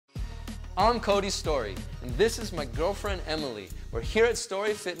I'm Cody Story, and this is my girlfriend Emily. We're here at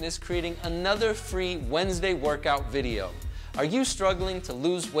Story Fitness creating another free Wednesday workout video. Are you struggling to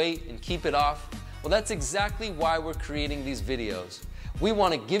lose weight and keep it off? Well, that's exactly why we're creating these videos. We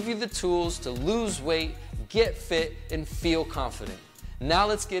want to give you the tools to lose weight, get fit, and feel confident. Now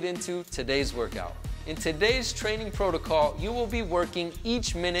let's get into today's workout. In today's training protocol, you will be working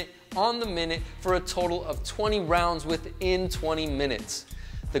each minute on the minute for a total of 20 rounds within 20 minutes.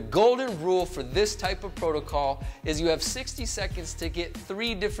 The golden rule for this type of protocol is you have 60 seconds to get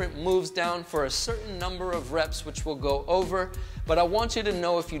 3 different moves down for a certain number of reps, which we'll go over. But I want you to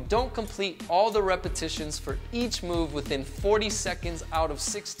know if you don't complete all the repetitions for each move within 40 seconds out of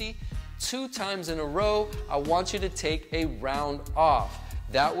 60, 2 times in a row, I want you to take a round off.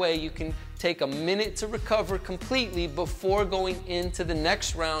 That way you can take a minute to recover completely before going into the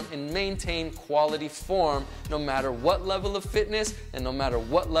next round and maintain quality form no matter what level of fitness and no matter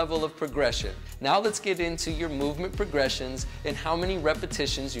what level of progression. Now let's get into your movement progressions and how many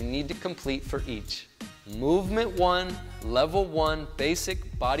repetitions you need to complete for each. Movement 1, level 1,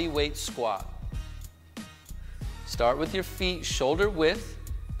 basic body weight squat. Start with your feet shoulder width.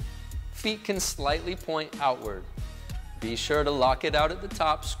 Feet can slightly point outward. Be sure to lock it out at the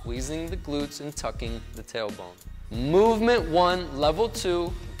top, squeezing the glutes and tucking the tailbone. Movement 1, level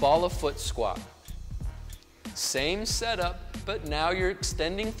 2, ball of foot squat. Same setup, but now you're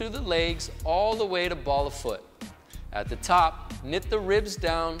extending through the legs all the way to ball of foot. At the top, knit the ribs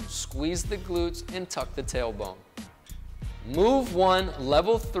down, squeeze the glutes, and tuck the tailbone. Move 1,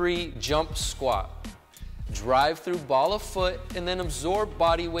 level 3, jump squat. Drive through ball of foot and then absorb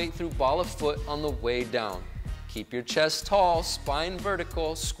body weight through ball of foot on the way down. Keep your chest tall, spine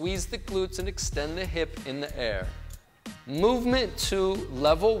vertical, squeeze the glutes and extend the hip in the air. Movement 2,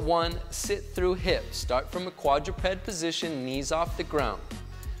 level 1, sit through hip. Start from a quadruped position, knees off the ground.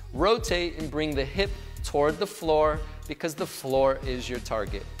 Rotate and bring the hip toward the floor because the floor is your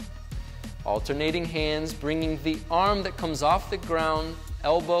target. Alternating hands, bringing the arm that comes off the ground,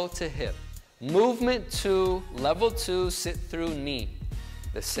 elbow to hip. Movement 2, level 2, sit through knee.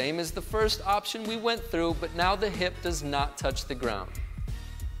 The same as the first option we went through, but now the hip does not touch the ground.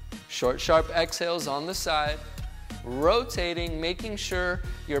 Short, sharp exhales on the side. Rotating, making sure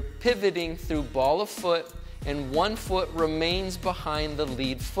you're pivoting through ball of foot and one foot remains behind the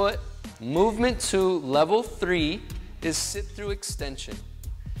lead foot. Movement 2, level 3, is sit through extension.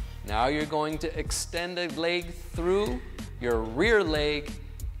 Now you're going to extend a leg through your rear leg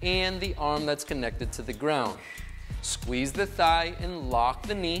and the arm that's connected to the ground. Squeeze the thigh and lock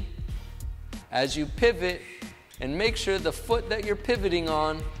the knee. As you pivot, and make sure the foot that you're pivoting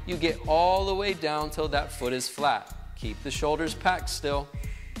on, you get all the way down till that foot is flat. Keep the shoulders packed still.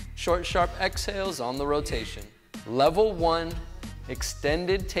 Short, sharp exhales on the rotation. Level 1,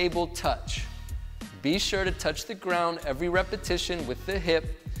 extended table touch. Be sure to touch the ground every repetition with the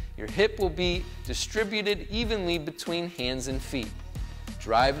hip. Your hip will be distributed evenly between hands and feet.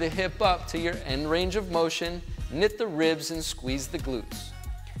 Drive the hip up to your end range of motion. Knit the ribs and squeeze the glutes.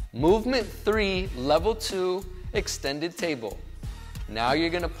 Movement 3, level 2, extended table. Now you're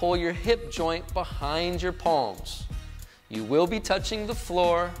going to pull your hip joint behind your palms. You will be touching the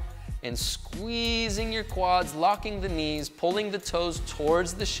floor and squeezing your quads, locking the knees, pulling the toes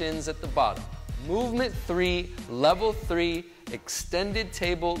towards the shins at the bottom. Movement 3, level 3, extended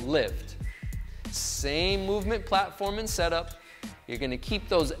table lift. Same movement platform and setup. You're going to keep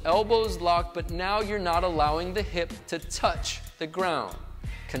those elbows locked, but now you're not allowing the hip to touch the ground.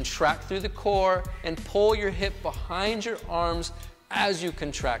 Contract through the core and pull your hip behind your arms as you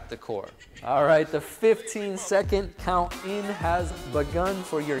contract the core. All right, the 15-second count in has begun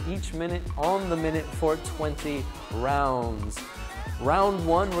for your each minute on the minute for 20 rounds. Round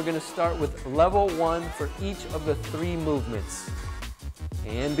 1, we're going to start with level 1 for each of the 3 movements.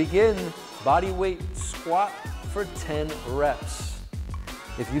 And begin body weight squat for 10 reps.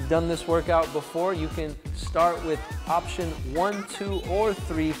 If you've done this workout before, you can start with option 1, 2, or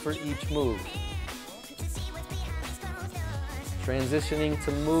 3 for each move. Transitioning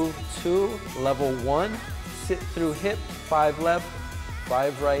to move 2, level 1, sit through hip, 5 left,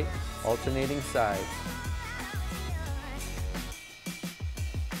 5 right, alternating sides.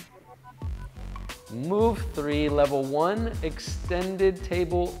 Move 3, level 1, extended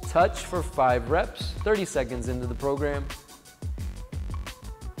table touch for 5 reps, 30 seconds into the program.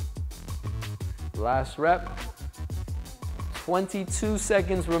 Last rep, 22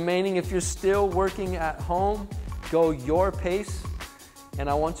 seconds remaining. If you're still working at home, go your pace, and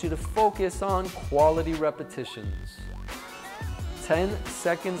I want you to focus on quality repetitions. 10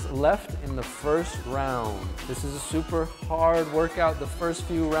 seconds left in the first round. This is a super hard workout. The first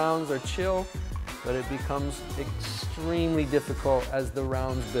few rounds are chill, but it becomes extremely difficult as the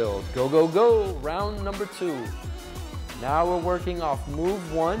rounds build. Go, go, go, round number 2. Now we're working off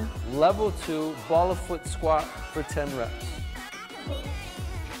move 1, level 2, ball of foot squat for 10 reps.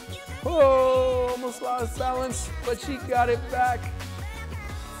 Oh, almost lost balance, but she got it back.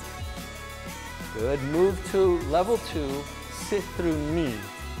 Good, move 2, level 2, sit through knee,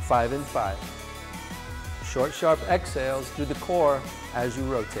 5 and 5. Short, sharp exhales through the core as you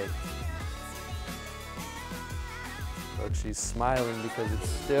rotate. But she's smiling because it's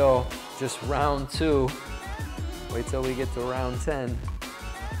still just round 2. Wait till we get to round 10.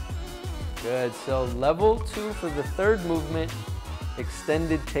 Good, so level 2 for the third movement,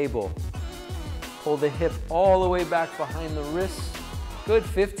 extended table. Pull the hip all the way back behind the wrists. Good,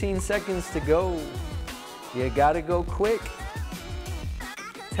 15 seconds to go. You gotta go quick.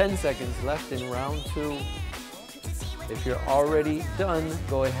 10 seconds left in round 2. If you're already done,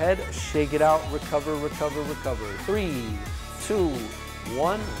 go ahead, shake it out, recover, recover, recover. 3, 2,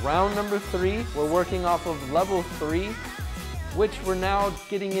 1. Round number 3, we're working off of level 3, which we're now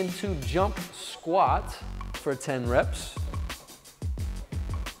getting into jump squat for 10 reps.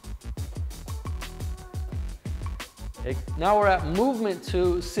 Now we're at movement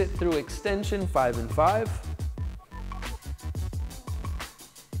 2, sit through extension, 5 and 5.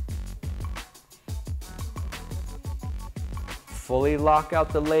 Fully lock out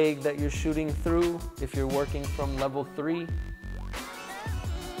the leg that you're shooting through if you're working from level 3.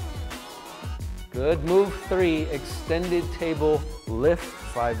 Good, move 3, extended table lift,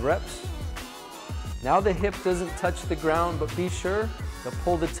 5 reps. Now the hip doesn't touch the ground, but be sure to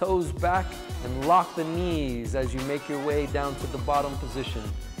pull the toes back and lock the knees as you make your way down to the bottom position.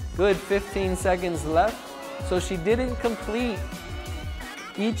 Good, 15 seconds left. So she didn't complete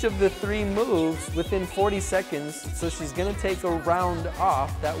each of the 3 moves within 40 seconds, so she's gonna take a round off.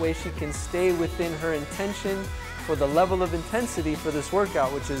 That way she can stay within her intention for the level of intensity for this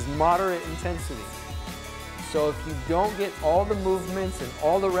workout, which is moderate intensity. So if you don't get all the movements and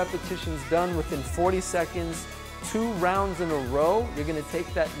all the repetitions done within 40 seconds, 2 rounds in a row, you're gonna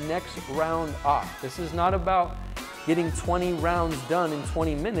take that next round off. This is not about getting 20 rounds done in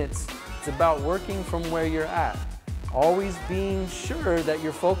 20 minutes. It's about working from where you're at. Always being sure that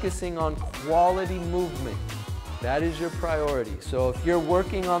you're focusing on quality movement. That is your priority. So if you're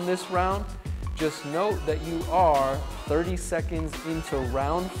working on this round, just note that you are 30 seconds into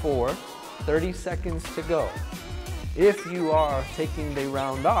round 4, 30 seconds to go. If you are taking the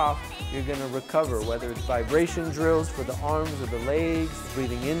round off, you're gonna recover, whether it's vibration drills for the arms or the legs,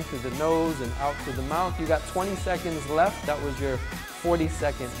 breathing in through the nose and out through the mouth. You got 20 seconds left. That was your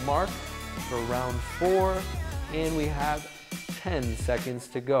 40-second mark for round 4, and we have 10 seconds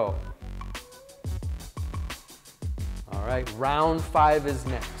to go. All right, round 5 is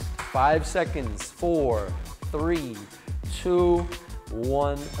next. 5 seconds, 4, 3, 2,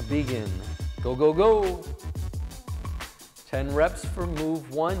 1, begin. Go, go, go. 10 reps for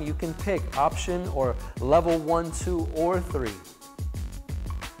move 1. You can pick option or level 1, 2, or 3.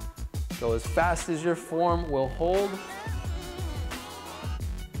 Go as fast as your form will hold.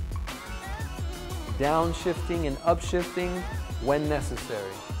 Downshifting and upshifting when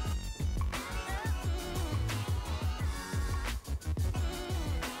necessary.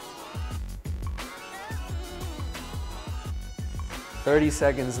 "30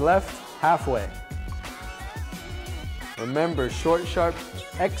 seconds left, halfway." Remember, short, sharp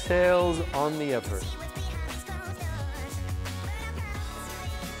exhales on the effort.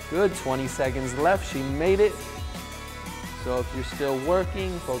 Good, 20 seconds left. She made it. So if you're still working,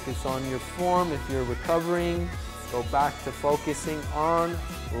 focus on your form. If you're recovering, go back to focusing on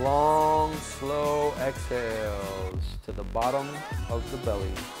long, slow exhales to the bottom of the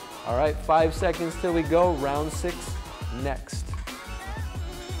belly. All right, 5 seconds till we go. Round 6 next.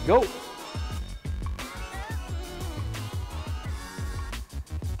 Go.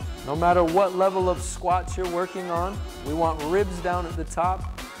 No matter what level of squats you're working on, we want ribs down at the top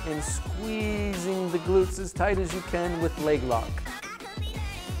and squeezing the glutes as tight as you can with leg lock.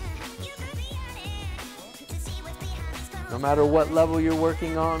 No matter what level you're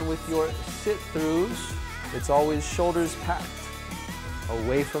working on with your sit-throughs, it's always shoulders packed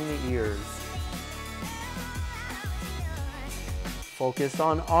away from the ears. Focus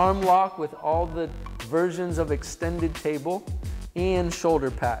on arm lock with all the versions of extended table and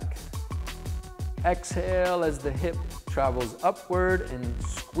shoulder pack. Exhale as the hip travels upward and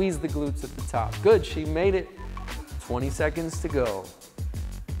squeeze the glutes at the top. Good, she made it. 20 seconds to go.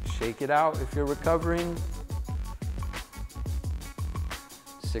 Shake it out if you're recovering.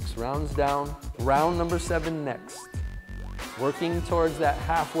 6 rounds down. Round number 7 next. Working towards that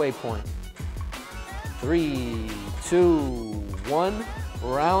halfway point. 3, 2, 1.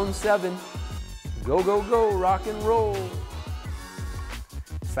 Round 7. Go, go, go, rock and roll.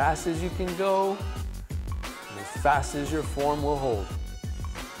 Fast as you can go, and as fast as your form will hold.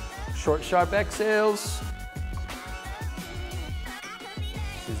 Short, sharp exhales.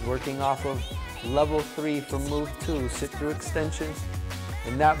 She's working off of level 3 for move 2, sit through extension.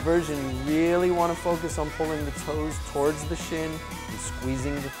 In that version, you really want to focus on pulling the toes towards the shin and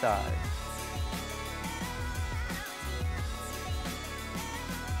squeezing the thigh.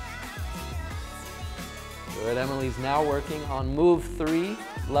 Good, Emily's now working on move 3,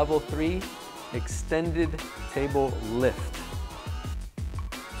 level 3, extended table lift.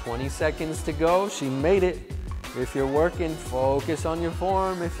 20 seconds to go, she made it. If you're working, focus on your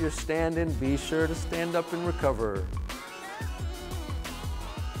form. If you're standing, be sure to stand up and recover.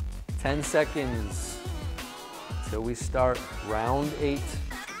 10 seconds till we start round 8.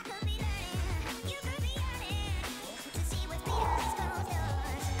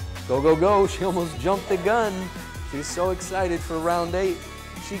 Go, go, go. She almost jumped the gun. She's so excited for round 8.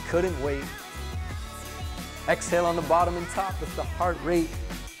 She couldn't wait. Exhale on the bottom and top if the heart rate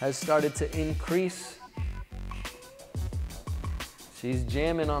has started to increase. She's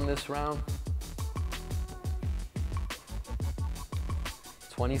jamming on this round.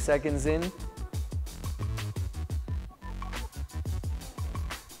 20 seconds in.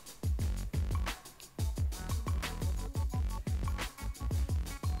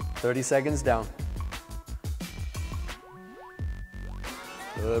 $30 seconds down.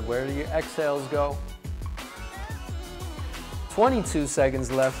 Good, where do your exhales go? 22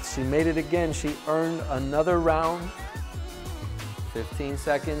 seconds left. She made it again. She earned another round. 15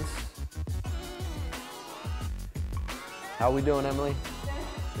 seconds. How we doing, Emily?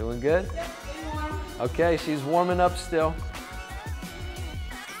 Good. Doing good? Yep, getting warm. Okay, she's warming up still.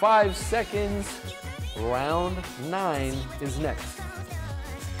 5 seconds. Round 9 is next.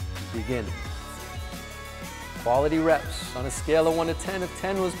 Begin. Quality reps on a scale of 1 to 10. If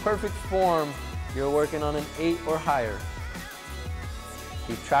 10 was perfect form, you're working on an 8 or higher.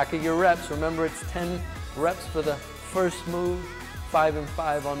 Keep track of your reps. Remember, it's 10 reps for the first move, 5 and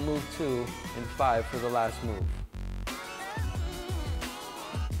 5 on move 2, and 5 for the last move.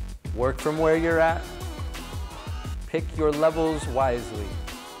 Work from where you're at. Pick your levels wisely.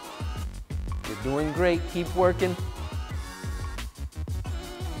 You're doing great. Keep working.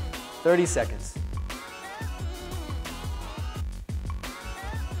 30 seconds.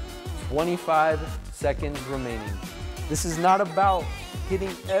 25 seconds remaining. This is not about getting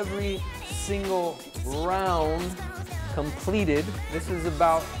every single round completed. This is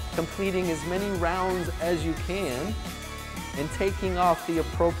about completing as many rounds as you can and taking off the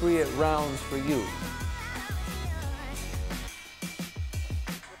appropriate rounds for you.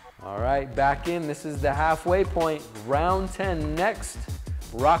 All right, back in. This is the halfway point. Round 10 next.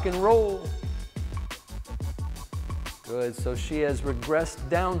 Rock and roll. Good, so she has regressed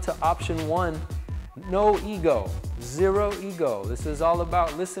down to option 1. No ego, 0 ego. This is all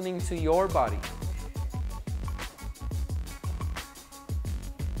about listening to your body.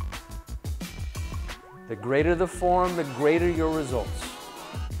 The greater the form, the greater your results.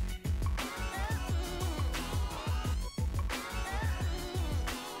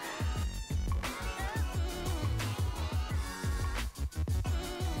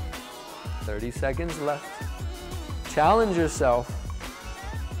 $30 seconds left. Challenge yourself.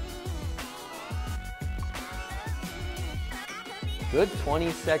 Good,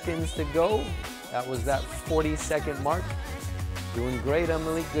 20 seconds to go. That was that 40-second mark. Doing great,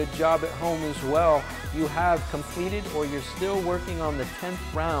 Emily. Good job at home as well. You have completed or you're still working on the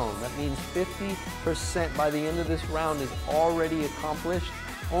 10th round. That means 50% by the end of this round is already accomplished.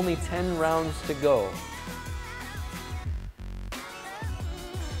 Only 10 rounds to go.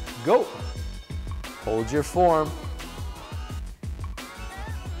 Go. Hold your form.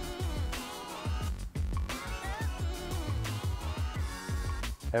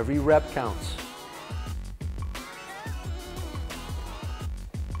 Every rep counts.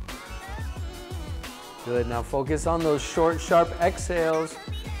 Good, now focus on those short, sharp exhales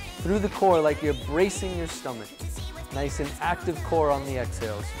through the core like you're bracing your stomach. Nice and active core on the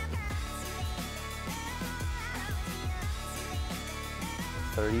exhales.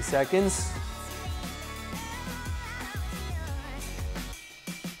 30 seconds.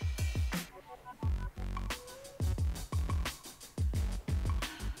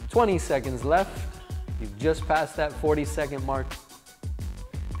 $20 seconds left. You've just passed that 40-second mark.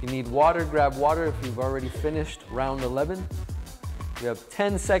 If you need water, grab water if you've already finished round 11. You have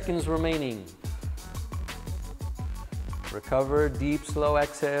 10 seconds remaining. Recover, deep, slow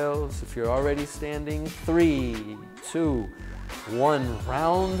exhales. If you're already standing, 3, 2, 1.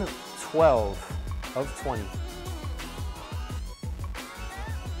 Round 12 of 20.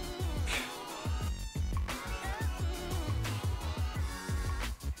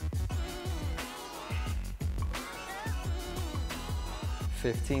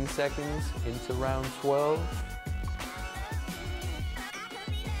 "15 seconds into round 12.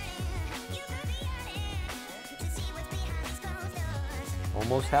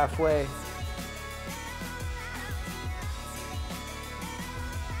 Almost halfway.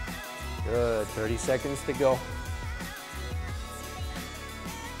 Good, 30 seconds to go.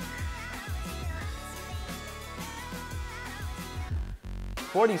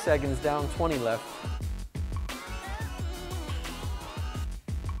 "40 seconds down, 20 left.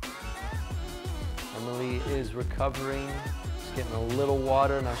 Emily is recovering. She's getting a little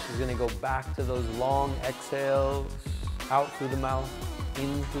water. Now she's gonna go back to those long exhales. Out through the mouth,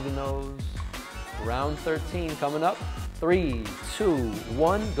 in through the nose. Round 13 coming up. 3, 2,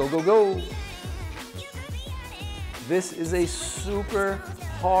 1, go, go, go. This is a super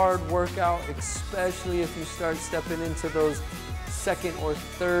hard workout, especially if you start stepping into those second or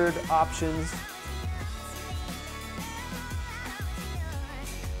third options.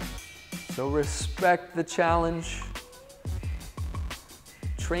 So respect the challenge.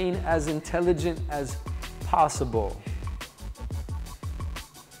 Train as intelligent as possible.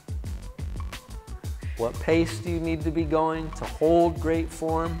 What pace do you need to be going to hold great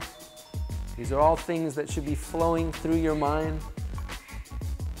form? These are all things that should be flowing through your mind.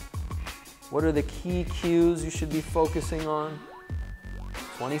 What are the key cues you should be focusing on?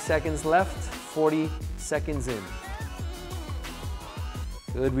 20 seconds left, 40 seconds in.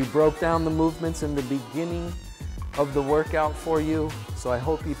 Good, we broke down the movements in the beginning of the workout for you, so I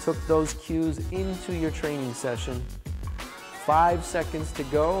hope you took those cues into your training session. 5 seconds to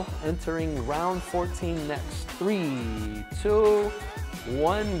go, entering round 14 next. 3, 2,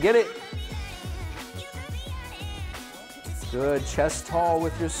 1, get it. Good, chest tall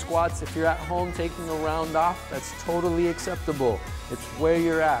with your squats. If you're at home taking a round off, that's totally acceptable. It's where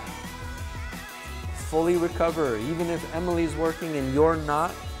you're at. Fully recover, even if Emily's working and you're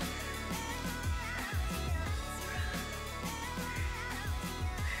not.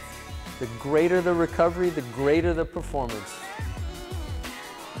 The greater the recovery, the greater the performance.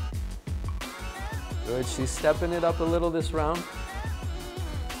 Good, she's stepping it up a little this round.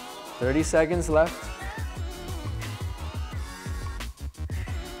 30 seconds left.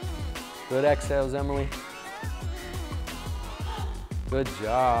 Good exhales, Emily. Good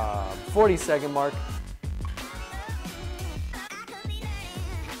job. 40-second mark.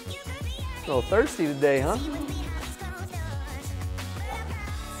 A little thirsty today, huh?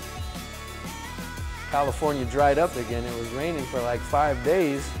 California dried up again. It was raining for like 5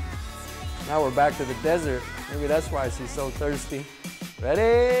 days. Now we're back to the desert. Maybe that's why she's so thirsty.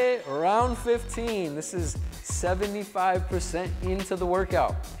 Ready? Round 15. This is 75% into the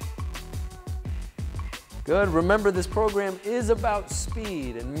workout. Good. Remember, this program is about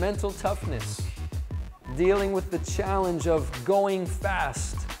speed and mental toughness, dealing with the challenge of going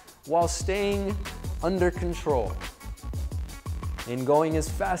fast while staying under control and going as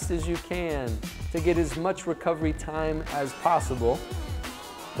fast as you can to get as much recovery time as possible,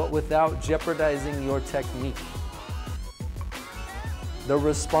 but without jeopardizing your technique. The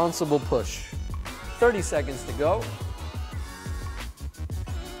responsible push. 30 seconds to go.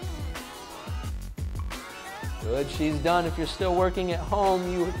 Good, she's done. If you're still working at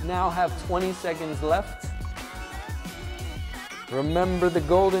home, you now have 20 seconds left. Remember, the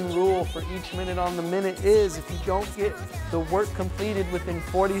golden rule for each minute on the minute is if you don't get the work completed within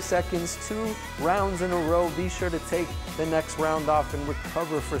 40 seconds, 2 rounds in a row, be sure to take the next round off and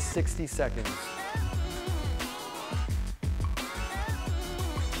recover for 60 seconds.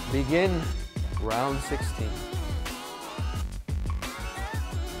 Begin round 16.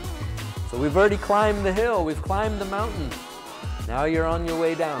 So we've already climbed the hill, we've climbed the mountain. Now you're on your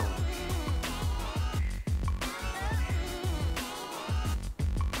way down.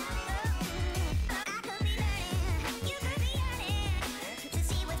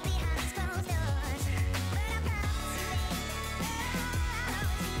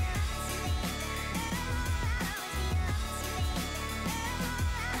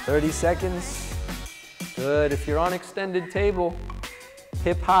 "30 seconds. Good. If you're on extended table,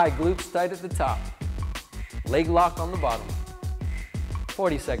 hip high, glutes tight at the top. Leg lock on the bottom.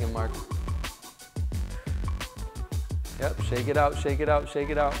 40-second mark. Yep, shake it out, shake it out, shake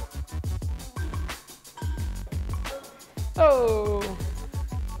it out. Oh!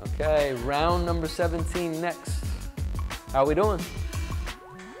 Okay, round number 17 next. How we doing?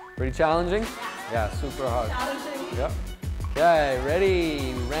 Pretty challenging? Yeah, super hard. Challenging. Yep. Okay,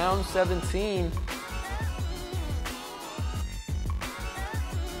 ready? Round 17.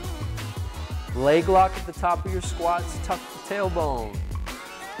 Leg lock at the top of your squats, tuck the tailbone.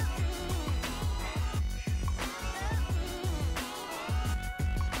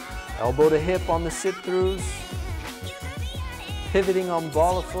 Elbow to hip on the sit-throughs. Pivoting on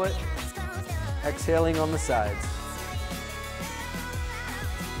ball of foot. Exhaling on the sides.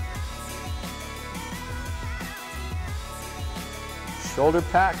 Shoulder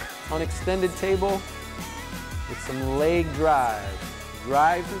pack on extended table with some leg drive.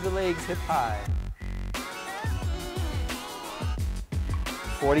 Drive through the legs hip high.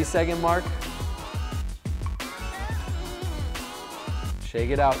 40-second mark. Shake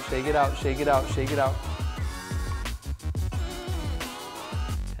it out, shake it out, shake it out, shake it out.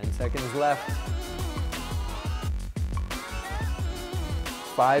 10 seconds left.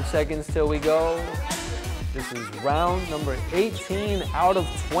 5 seconds till we go. This is round number 18 out of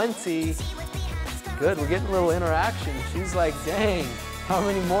 20. Good, we're getting a little interaction. She's like, dang, how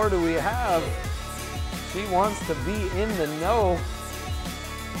many more do we have? She wants to be in the know.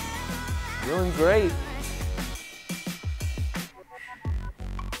 Doing great.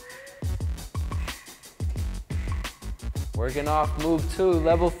 Working off move 2,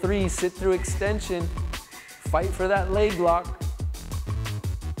 level 3, sit through extension. Fight for that leg lock.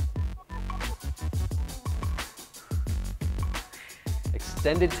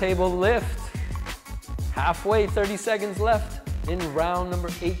 Extended table lift. Halfway, 30 seconds left in round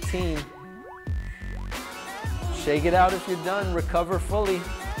number 18. Shake it out if you're done, recover fully.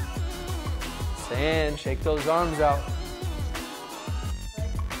 Stand, shake those arms out.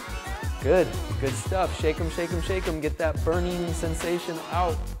 Good, good stuff. Shake them, shake them, shake them. Get that burning sensation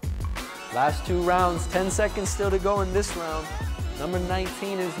out. Last 2 rounds, 10 seconds still to go in this round. Number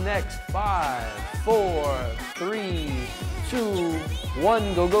 19 is next. 5, 4, 3, 2,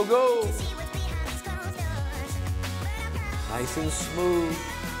 1, go, go, go. Nice and smooth.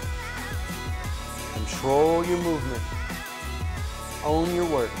 Control your movement. Own your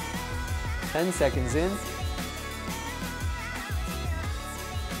work. 10 seconds in.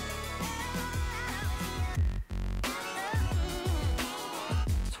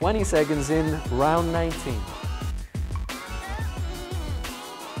 "20 seconds in, round 19.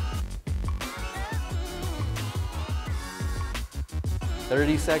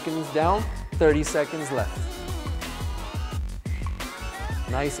 "30 seconds down, 30 seconds left.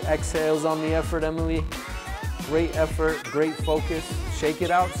 Nice exhales on the effort, Emily. Great effort, great focus. Shake it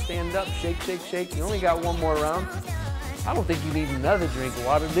out, stand up, shake, shake, shake. You only got 1 more round. I don't think you need another drink of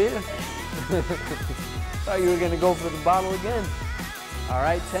water, do you? Thought you were gonna go for the bottle again. All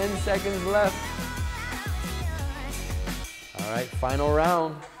right, 10 seconds left. All right, final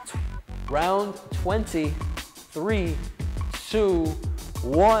round. Round 20, 3, 2,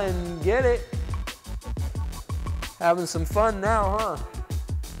 1, get it. Having some fun now, huh?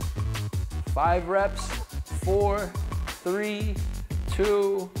 5 reps, 4, 3,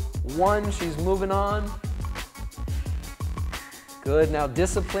 2, 1. She's moving on. Good, now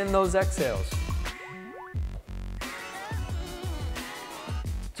discipline those exhales.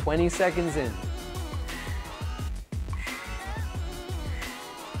 20 seconds in.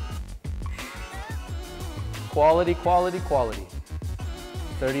 Quality, quality, quality.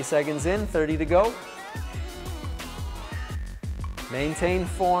 30 seconds in, 30 to go. Maintain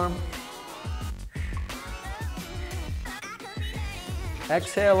form.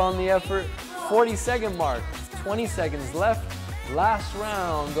 Exhale on the effort. 40-second mark. 20 seconds left. Last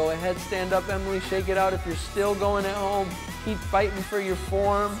round. Go ahead, stand up, Emily. Shake it out if you're still going at home. Keep fighting for your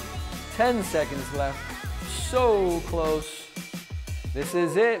form. 10 seconds left. So close. This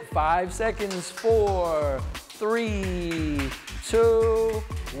is it. 5 seconds. 4, 3, 2,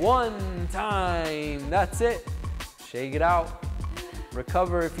 1. Time. That's it. Shake it out.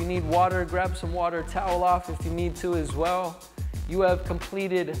 Recover. If you need water, grab some water. Towel off if you need to as well. You have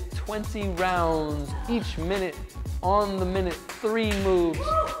completed 20 rounds, each minute, on the minute, 3 moves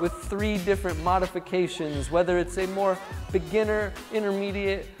with 3 different modifications, whether it's a more beginner,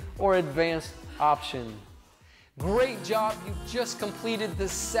 intermediate, or advanced option. Great job, you just completed the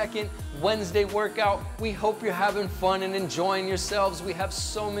 2nd Wednesday workout. We hope you're having fun and enjoying yourselves. We have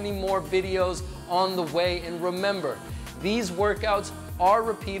so many more videos on the way, and remember, these workouts are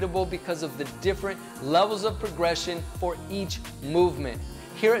repeatable because of the different levels of progression for each movement.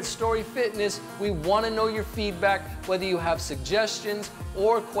 Here at Story Fitness, we want to know your feedback. Whether you have suggestions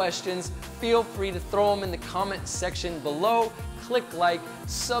or questions, feel free to throw them in the comment section below. click like,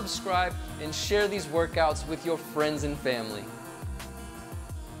 subscribe, and share these workouts with your friends and family.